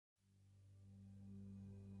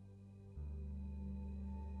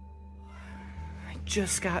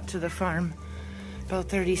just got to the farm about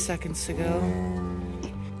 30 seconds ago.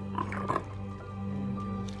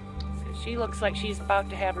 She looks like she's about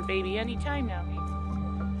to have her baby anytime now.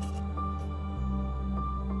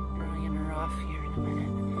 Drying her off here in a minute.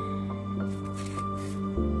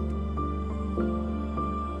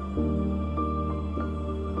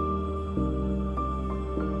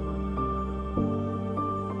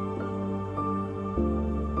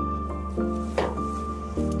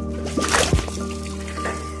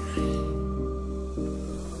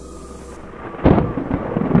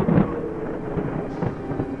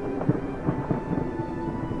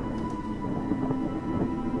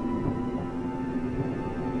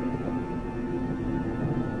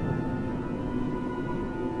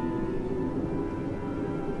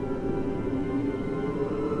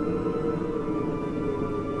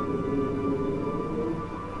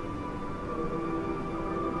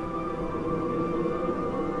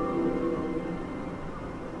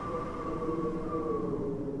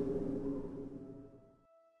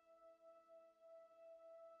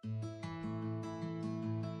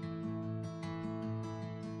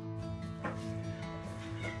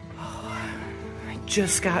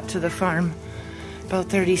 Just got to the farm about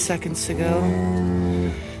 30 seconds ago.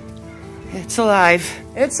 It's alive.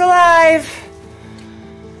 It's alive!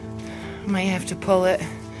 Might have to pull it.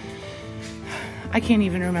 I can't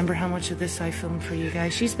even remember how much of this I filmed for you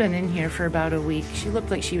guys. She's been in here for about a week. She looked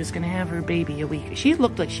like she was gonna have her baby a week. She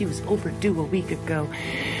looked like she was overdue a week ago.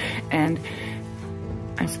 And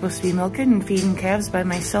I'm supposed to be milking and feeding calves by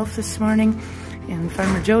myself this morning. And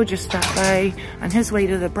Farmer Joe just stopped by on his way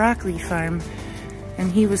to the broccoli farm. And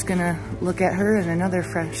he was gonna look at her and another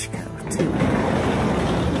fresh cow too.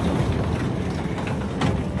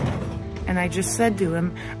 And I just said to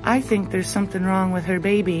him, I think there's something wrong with her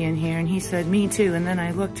baby in here. And he said, me too. And then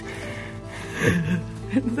I looked,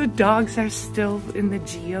 the dogs are still in the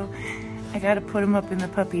geo. I gotta put them up in the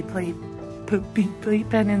puppy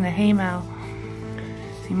playpen in the haymow.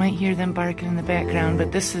 So you might hear them barking in the background,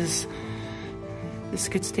 but this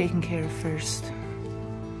gets taken care of first.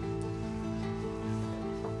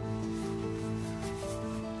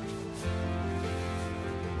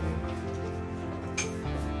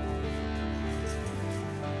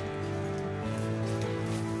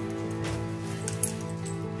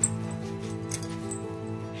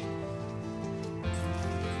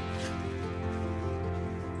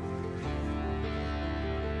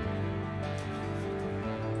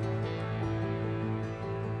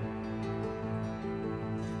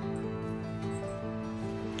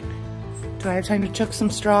 Do I have time to chuck some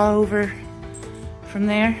straw over from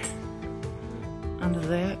there onto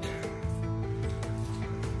that?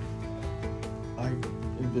 I'm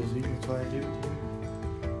busy, that's why I do it.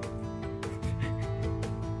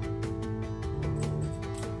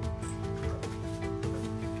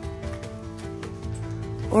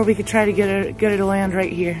 Or we could try to get her to land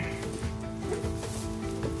right here.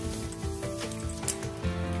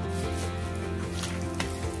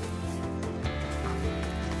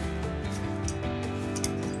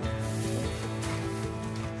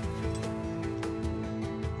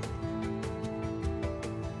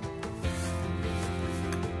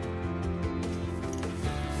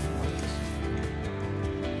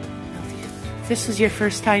 This is your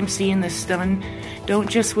first time seeing this done, don't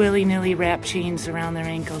just willy-nilly wrap chains around their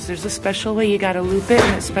ankles. There's a special way you gotta loop it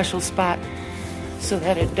in a special spot so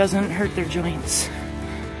that it doesn't hurt their joints.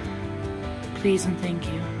 Please and thank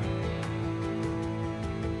you.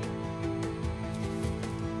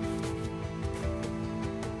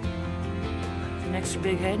 An extra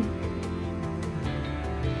big head.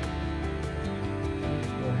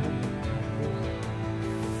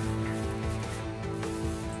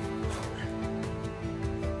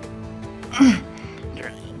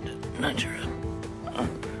 Nudge her up.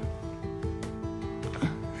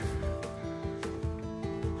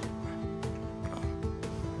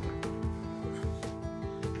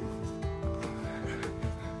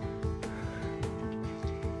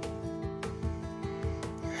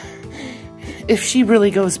 If she really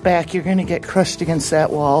goes back, you're gonna get crushed against that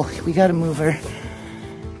wall. We gotta move her.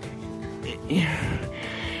 You're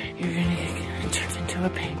gonna get turned into a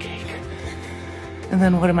pancake. And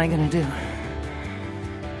then what am I gonna do?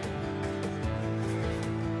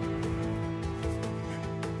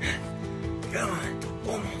 Come on,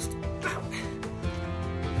 almost.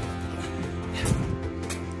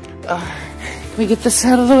 Can we get this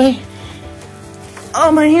out of the way?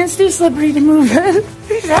 Oh, my hand's too slippery to move it.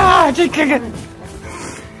 Just kick it.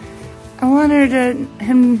 I want her to,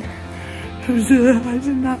 I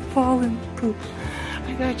did not fall and poop.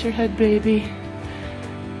 I got your head, baby.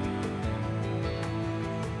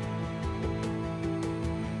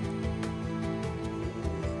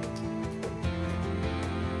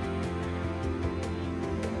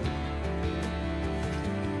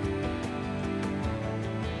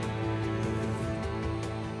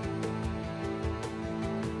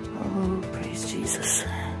 Jesus.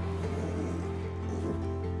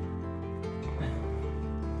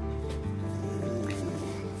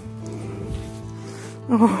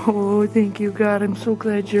 Oh, thank you, God. I'm so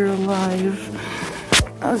glad you're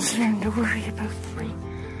alive. I was starting to worry about me.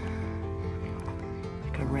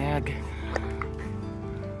 Like a rag.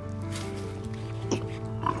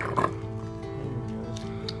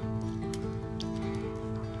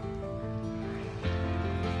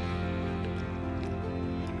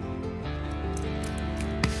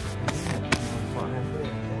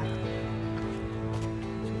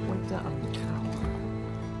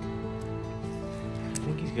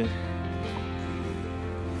 Good.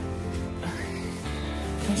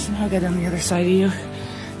 Can I somehow get on the other side of you?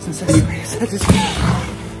 Since that's where his head is.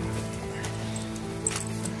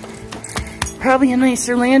 Probably a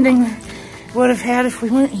nicer landing than would have had if we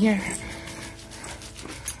weren't here.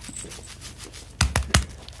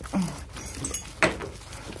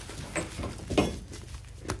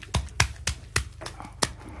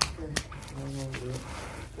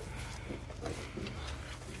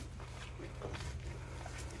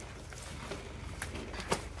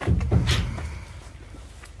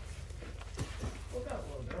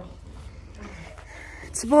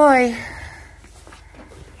 It's a boy.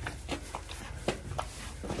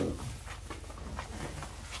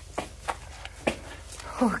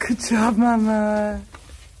 Oh, good job, Mama.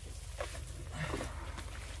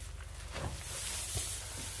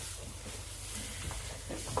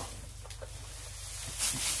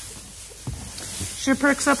 Sure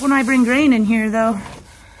perks up when I bring grain in here, though.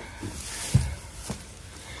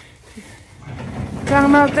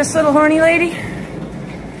 Talking about this little horny lady?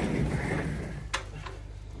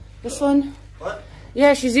 This one? What?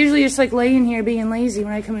 Yeah, she's usually just like laying here being lazy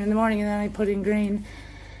when I come in the morning, and then I put in grain.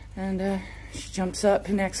 And she jumps up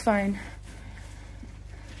and acts fine.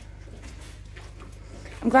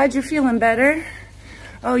 I'm glad you're feeling better.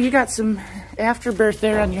 Oh, you got some afterbirth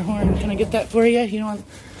there on your horn. Can I get that for you? You don't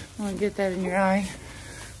want to get that in your eye.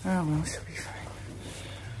 Oh, well, she'll be fine.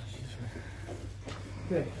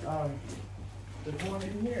 Okay, there's one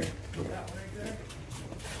in here. That one right there.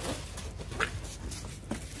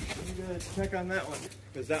 I'm gonna check on that one,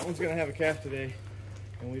 because that one's gonna have a calf today,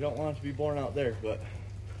 and we don't want it to be born out there, but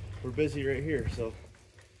we're busy right here, so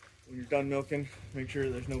when you're done milking, make sure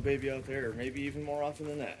there's no baby out there, or maybe even more often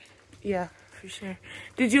than that. Yeah, for sure.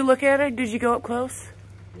 Did you look at her? Did you go up close?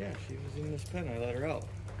 Yeah, she was in this pen. I let her out.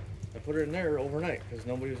 I put her in there overnight because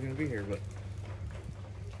nobody was going to be here, but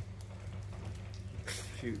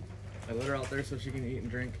shoot, I let her out there so she can eat and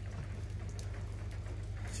drink.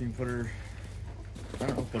 She can put her, I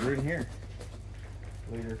don't know, put her in here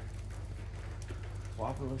later.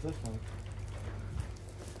 Swap her with this one.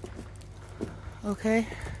 Okay.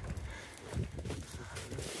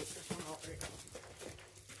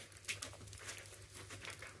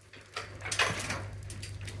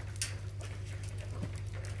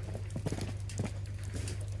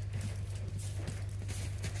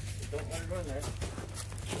 Don't let her go in there.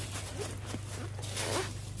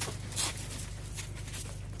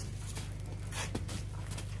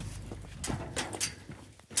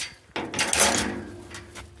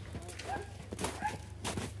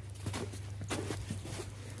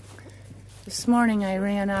 This morning I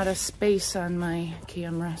ran out of space on my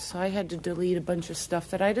camera, so I had to delete a bunch of stuff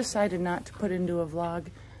that I decided not to put into a vlog.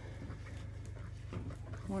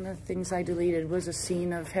 One of the things I deleted was a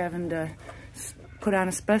scene of having to put on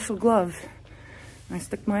a special glove. I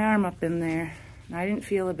stuck my arm up in there, and I didn't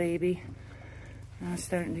feel a baby. I was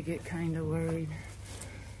starting to get kind of worried.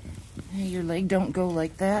 Hey, your leg don't go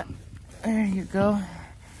like that. There you go.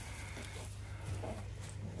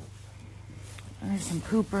 There's some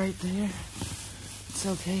poop right there. It's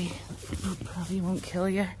okay. The poop probably won't kill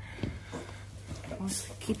you.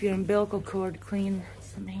 Just keep your umbilical cord clean.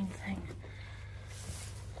 That's the main thing.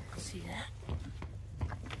 See that?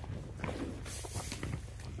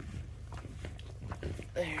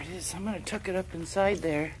 There it is. I'm gonna tuck it up inside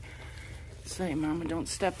there. Say, Mama, don't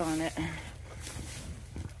step on it.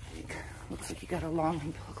 Looks like you got a long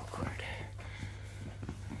umbilical cord.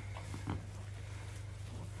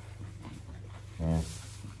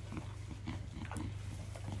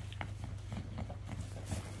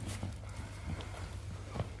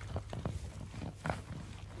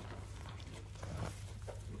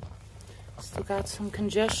 Still got some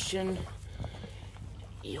congestion.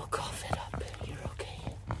 You'll cough it up. You're okay.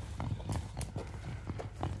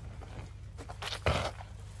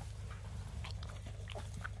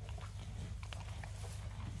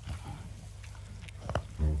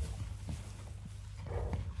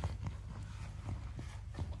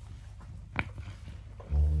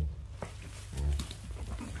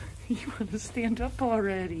 You want to stand up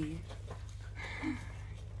already?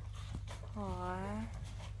 Aww.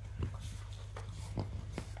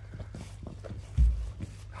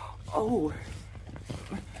 Oh,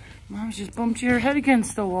 Mom's just bumped your head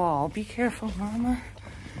against the wall. Be careful, Mama.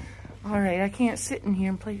 All right, I can't sit in here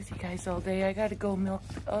and play with you guys all day. I gotta go milk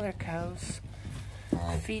the other cows,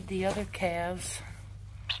 feed the other calves.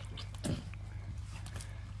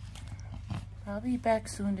 I'll be back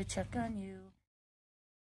soon to check on you.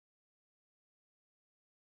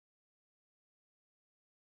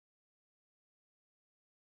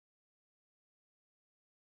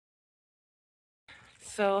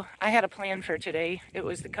 So I had a plan for today. It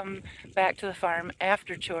was to come back to the farm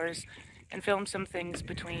after chores and film some things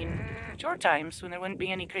between chore times when there wouldn't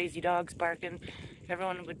be any crazy dogs barking.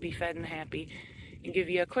 Everyone would be fed and happy, and give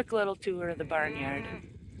you a quick little tour of the barnyard.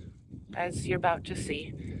 As you're about to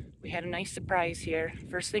see, we had a nice surprise here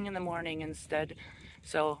first thing in the morning instead.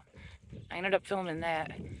 So I ended up filming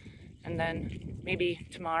that, and then maybe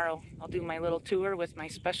tomorrow I'll do my little tour with my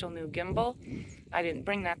special new gimbal. I didn't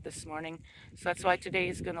bring that this morning, so that's why today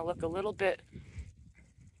is going to look a little bit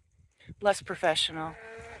less professional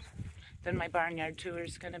than my barnyard tour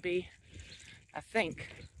is going to be, I think.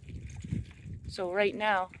 So right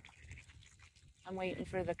now, I'm waiting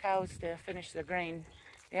for the cows to finish their grain.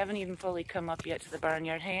 They haven't even fully come up yet to the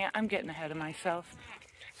barnyard. Hey, I'm getting ahead of myself.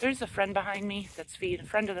 There's a friend behind me that's feeding, a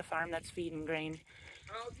friend of the farm that's feeding grain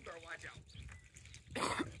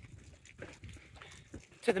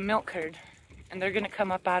to the milk herd. And they're going to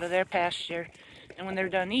come up out of their pasture. And when they're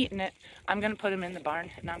done eating it, I'm going to put them in the barn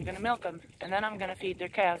and I'm going to milk them. And then I'm going to feed their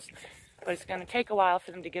calves. But it's going to take a while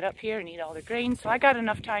for them to get up here and eat all their grain. So I got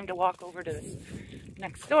enough time to walk over to this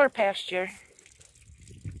next door pasture.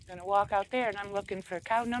 I'm going to walk out there and I'm looking for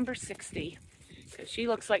cow number 60. Because she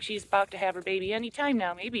looks like she's about to have her baby any time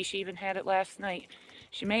now. Maybe she even had it last night.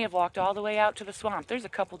 She may have walked all the way out to the swamp. There's a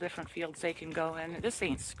couple different fields they can go in. This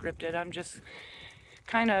ain't scripted. I'm just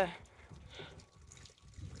kind of...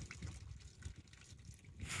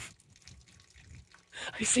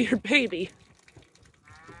 I see her baby.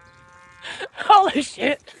 Holy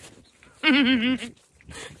shit.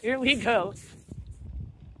 Here we go.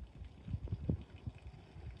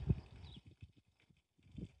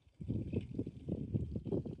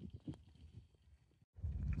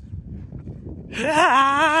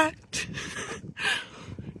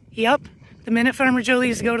 Yep, the minute Farmer Joe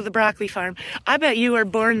leaves to go to the broccoli farm. I bet you were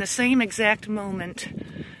born the same exact moment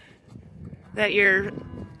that your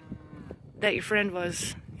friend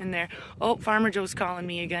was in there. Oh, Farmer Joe's calling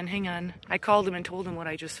me again. Hang on. I called him and told him what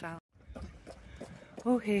I just found.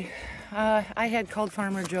 Okay, I had called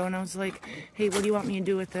Farmer Joe and I was like, hey, what do you want me to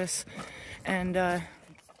do with this? And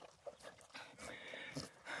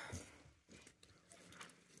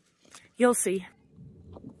you'll see.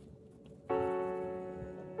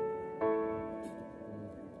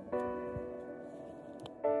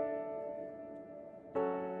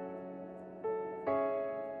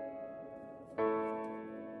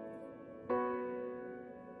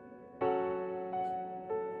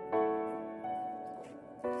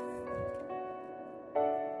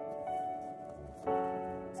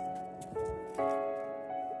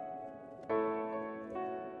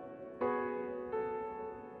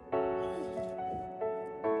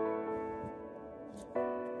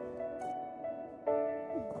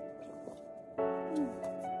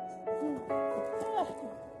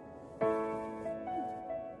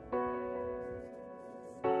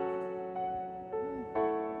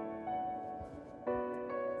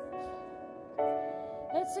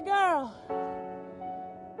 It's a girl.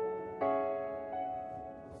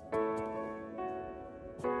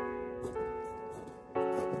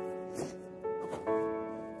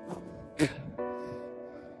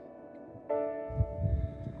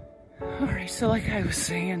 Alright, so like I was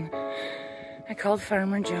saying, I called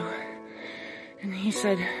Farmer Joe and he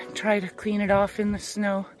said try to clean it off in the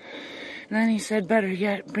snow. And then he said better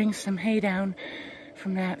yet, bring some hay down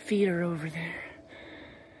from that feeder over there.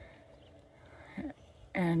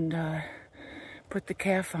 And put the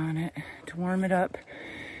calf on it to warm it up,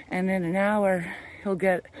 and in an hour he'll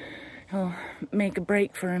make a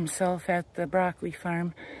break for himself at the broccoli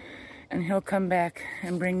farm, and he'll come back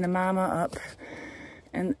and bring the mama up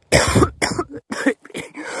and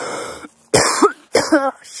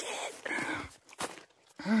oh shit,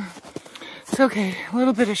 it's okay, a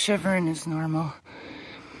little bit of shivering is normal.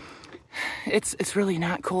 It's really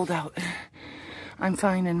not cold out. I'm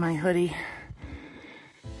fine in my hoodie.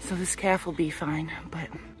 So this calf will be fine, but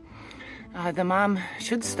the mom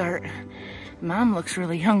should start. Mom looks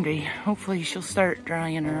really hungry. Hopefully she'll start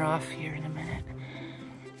drying her off here in a minute.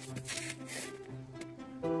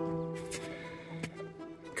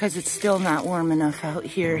 because it's still not warm enough out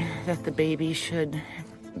here that the baby should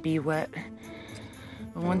be wet.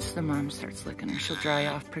 But once the mom starts licking her, she'll dry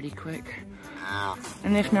off pretty quick.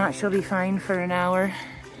 And if not, she'll be fine for an hour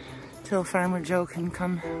till Farmer Joe can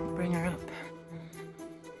come bring her up.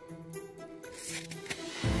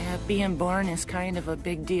 Yeah, being born is kind of a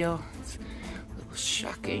big deal. It's a little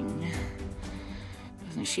shocking.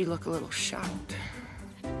 Doesn't she look a little shocked?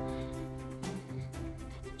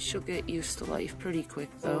 She'll get used to life pretty quick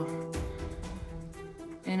though.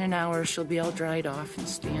 In an hour she'll be all dried off and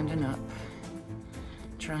standing up,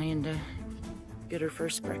 trying to get her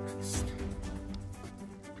first breakfast.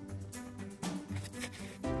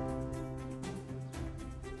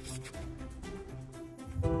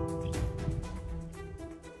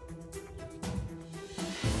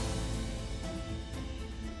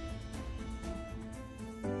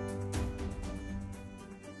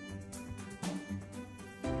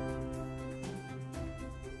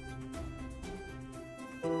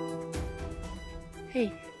 Hey,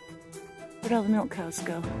 where'd all the milk cows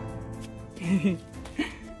go? They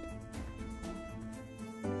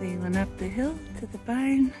went up the hill to the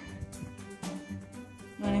barn.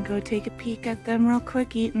 Wanna go take a peek at them real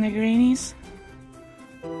quick, eating their greenies?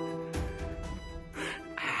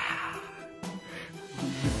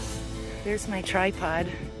 There's my tripod.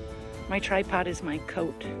 My tripod is my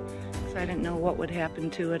coat, because I didn't know what would happen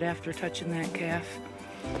to it after touching that calf.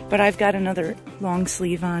 But I've got another long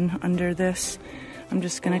sleeve on under this. I'm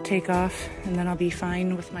just gonna take off and then I'll be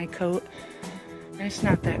fine with my coat. And it's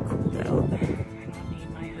not that cold out. I don't need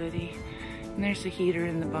my hoodie. And there's the heater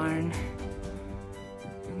in the barn.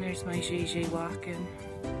 And there's my JJ walking.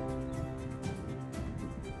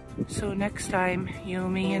 So next time, you,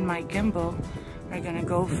 me, and my gimbal are gonna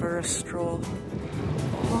go for a stroll.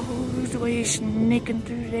 Oh, the way snaking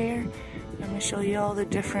through there. I'm gonna show you all the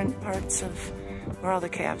different parts of where all the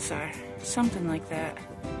calves are. Something like that.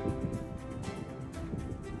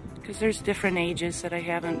 Because there's different ages that I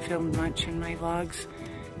haven't filmed much in my vlogs.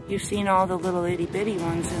 You've seen all the little itty bitty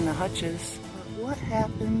ones in the hutches. But what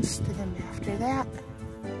happens to them after that?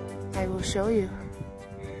 I will show you.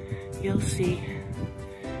 You'll see.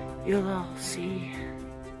 You'll all see.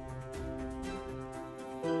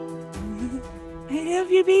 I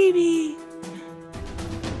have your baby.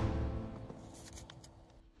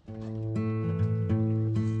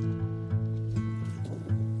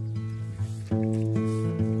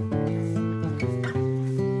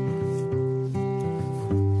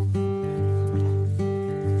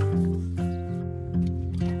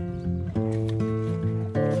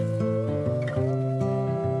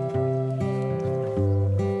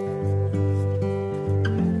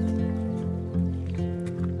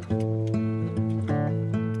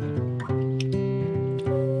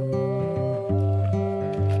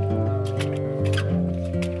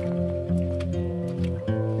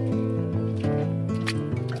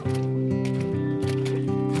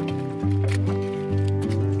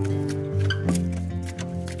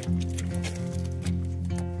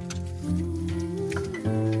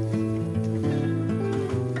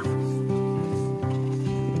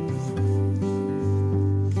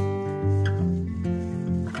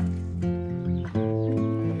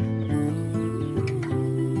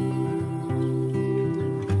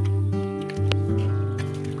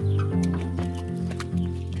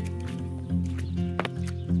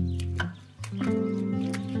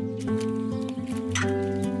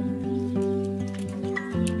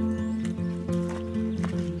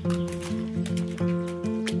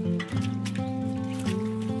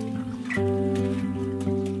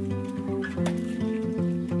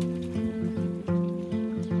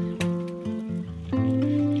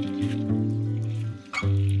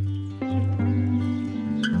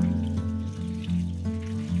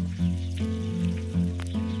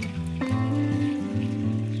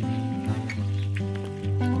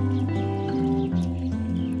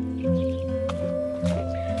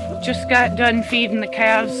 Just got done feeding the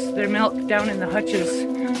calves their milk down in the hutches.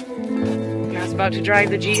 And I was about to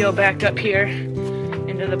drive the Geo back up here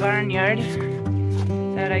into the barnyard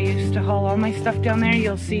that I used to haul all my stuff down there.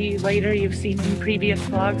 You'll see later, you've seen in previous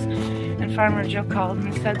vlogs. And Farmer Joe called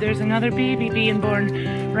and said there's another baby being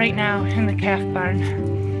born right now in the calf barn.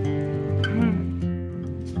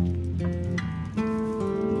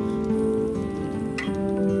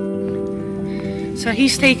 So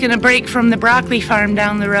he's taking a break from the broccoli farm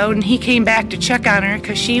down the road, and he came back to check on her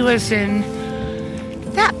because she was in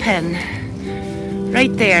that pen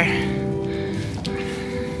right there.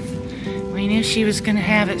 We knew she was going to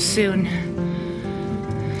have it soon.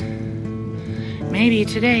 Maybe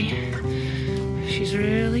today. She's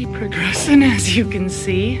really progressing, as you can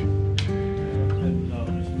see.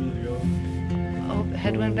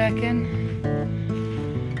 went back in.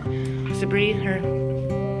 Is it breathe or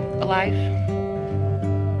alive?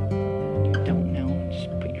 Don't know. Just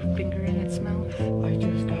put your finger in its mouth. I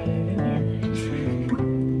just got it in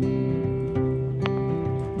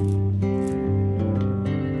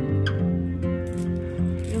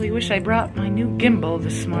here. Really wish I brought my new gimbal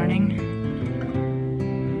this morning.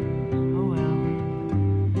 Oh well.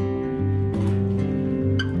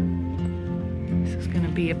 This is gonna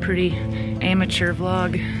be a pretty amateur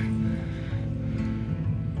vlog.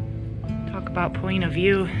 Talk about point of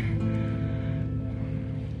view.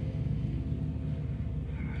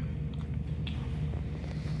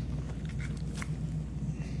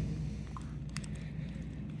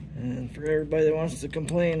 And for everybody that wants to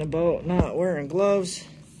complain about not wearing gloves,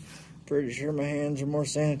 pretty sure my hands are more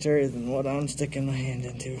sanitary than what I'm sticking my hand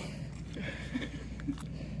into.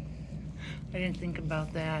 I didn't think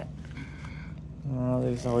about that.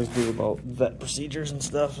 They always do about vet procedures and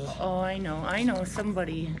stuff. Oh, I know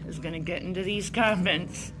somebody is gonna get into these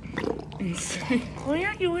comments and say, why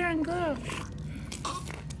aren't you wearing gloves?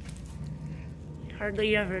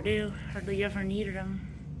 Hardly ever do. Hardly ever needed them.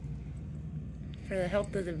 For the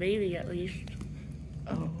health of the baby, at least.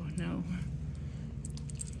 Oh, no.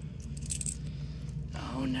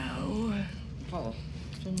 Oh, no. Paul,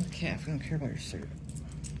 film the calf. I don't care about your suit.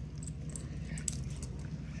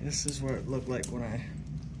 This is what it looked like when I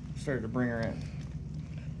started to bring her in.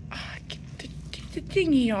 Get the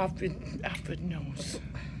thingy off the nose.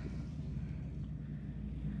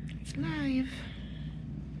 It's live.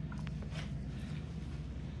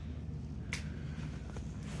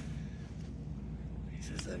 He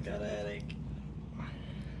says I've got a headache.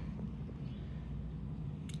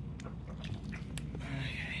 Okay,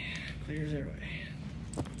 clears her way.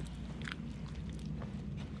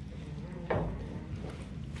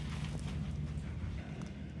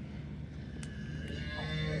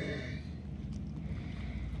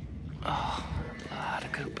 Oh, a lot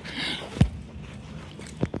of goop.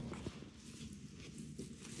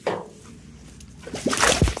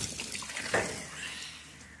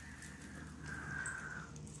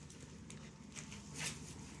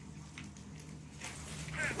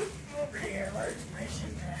 Over here where it's nice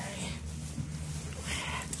and dry.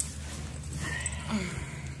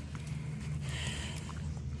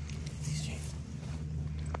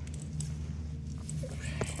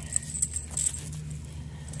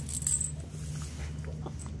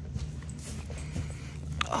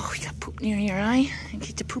 Oh, you got poop near your eye?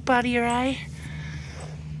 Get the poop out of your eye?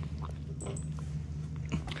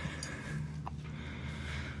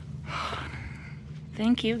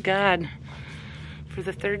 Thank you, God, for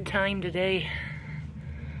the third time today.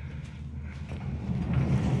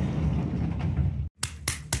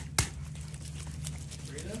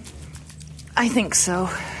 I think so.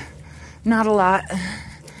 Not a lot.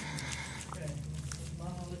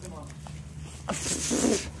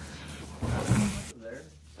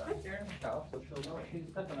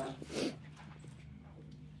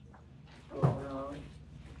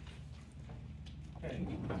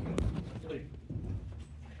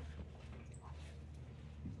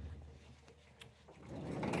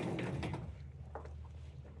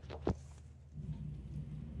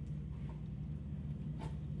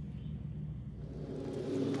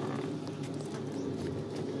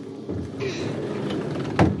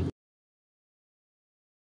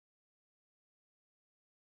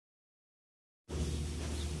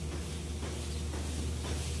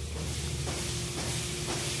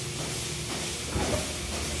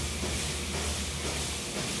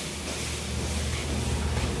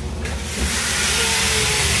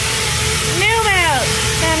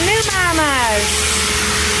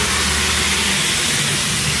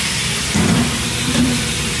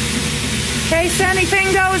 In case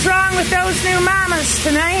anything goes wrong with those new mamas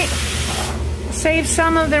tonight, save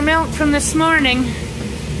some of their milk from this morning.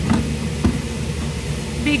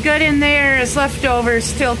 Be good in there as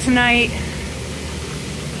leftovers till tonight.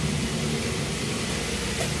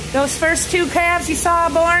 Those first two calves you saw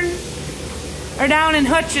born are down in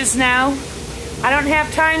hutches now. I don't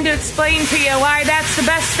have time to explain to you why that's the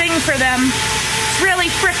best thing for them. It's really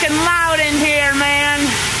frickin' loud in here, man.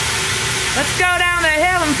 Let's go down the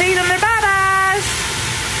hill and feed them their babas.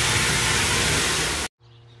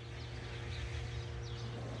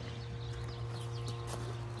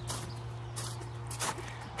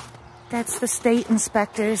 That's the state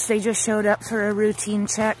inspectors. They just showed up for a routine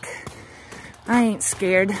check. I ain't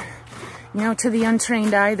scared. You know, to the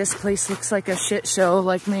untrained eye, this place looks like a shit show.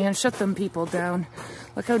 Like, man, shut them people down.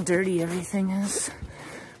 Look how dirty everything is.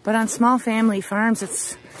 But on small family farms,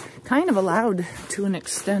 it's kind of allowed to an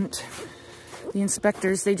extent. the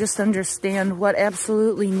inspectors, they just understand what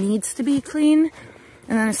absolutely needs to be clean.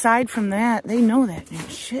 And then aside from that, they know that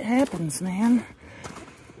shit happens, man.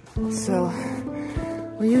 So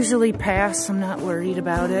we usually pass. I'm not worried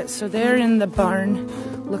about it. So they're in the barn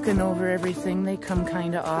looking over everything. They come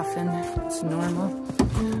kind of often. It's normal.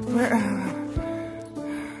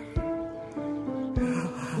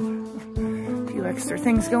 A few extra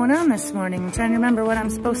things going on this morning. I'm trying to remember what I'm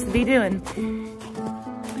supposed to be doing.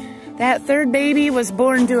 That third baby was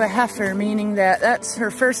born to a heifer, meaning that that's her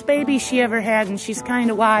first baby she ever had, and she's kind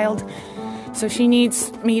of wild. So she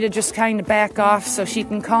needs me to just kind of back off so she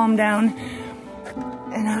can calm down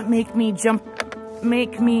and not make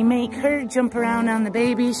her jump around on the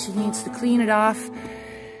baby. She needs to clean it off.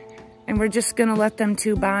 And we're just gonna let them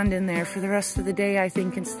two bond in there for the rest of the day, I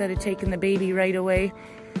think, instead of taking the baby right away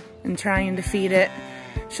and trying to feed it.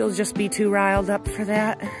 She'll just be too riled up for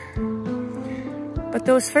that. But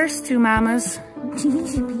those first two mamas,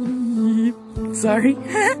 sorry,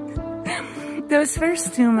 those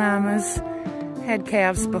first two mamas had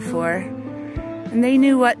calves before, and they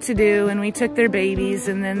knew what to do, and we took their babies,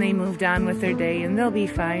 and then they moved on with their day, and they'll be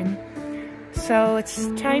fine. So it's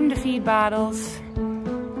time to feed bottles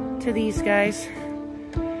to these guys.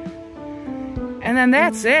 And then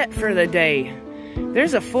that's it for the day.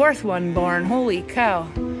 There's a fourth one born, holy cow.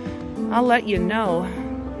 I'll let you know.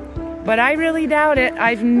 But I really doubt it.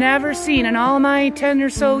 I've never seen, in all my 10 or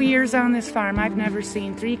so years on this farm, I've never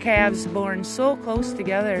seen 3 calves born so close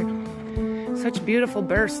together. Such beautiful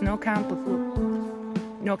births, no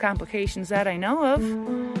complications that I know of.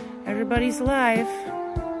 Everybody's alive.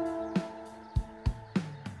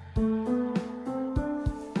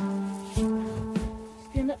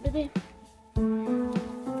 Stand up, baby.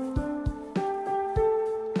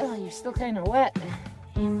 Oh, you're still kind of wet.